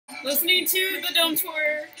Listening to the Dome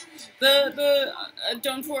Tour, the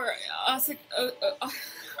Dome Tour Osaka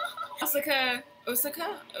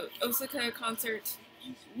concert.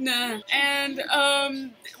 Nah. And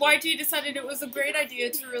YG decided it was a great idea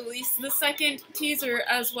to release the second teaser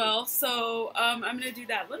as well, so I'm gonna do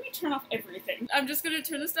that. Let me turn off everything. I'm just gonna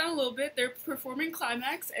turn this down a little bit. They're performing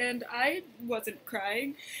Climax, and I wasn't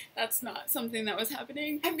crying. That's not something that was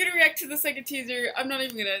happening. I'm gonna react to the second teaser. I'm not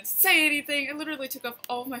even gonna say anything. I literally took off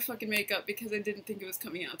all of my fucking makeup because I didn't think it was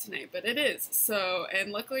coming out tonight, but it is. So,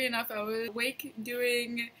 and luckily enough, I was awake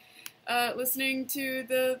doing listening to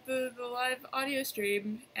the live audio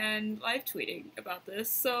stream and live tweeting about this,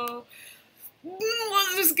 so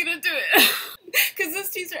let's just gonna do it. Because this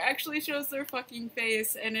teaser actually shows their fucking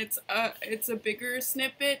face, and it's a bigger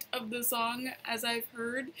snippet of the song as I've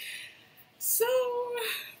heard. So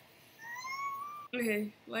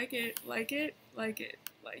okay, like it.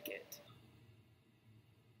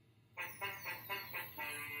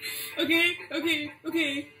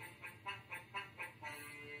 Okay.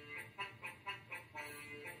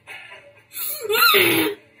 Fuck.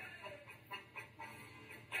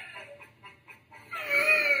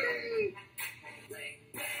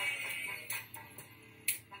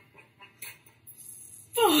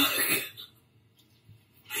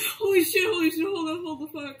 Holy shit, hell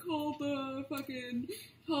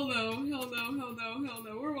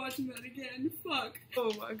no, we're watching that again, fuck.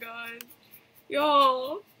 Oh my god.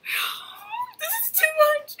 Y'all. This is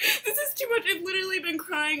too much, I've literally been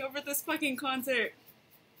crying over this fucking concert.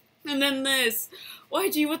 And then this.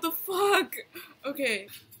 YG, what the fuck? Okay.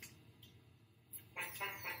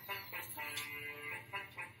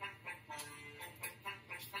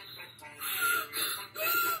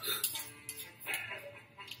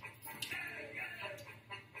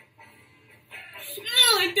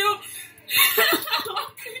 No, I don't.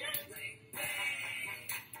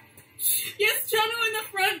 Yes, Chano in the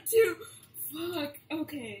front too. Fuck.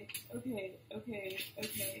 Okay.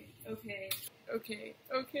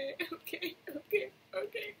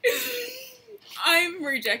 I'm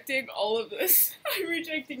rejecting all of this. I'm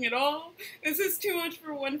rejecting it all. This is too much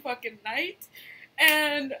for one fucking night.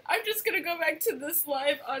 And I'm just gonna go back to this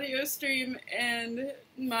live audio stream and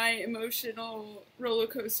my emotional roller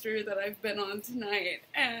coaster that I've been on tonight.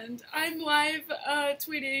 And I'm live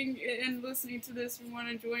tweeting and listening to this if you want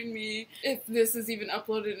to join me, if this is even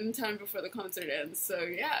uploaded in time before the concert ends. So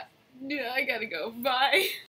yeah, I gotta go. Bye.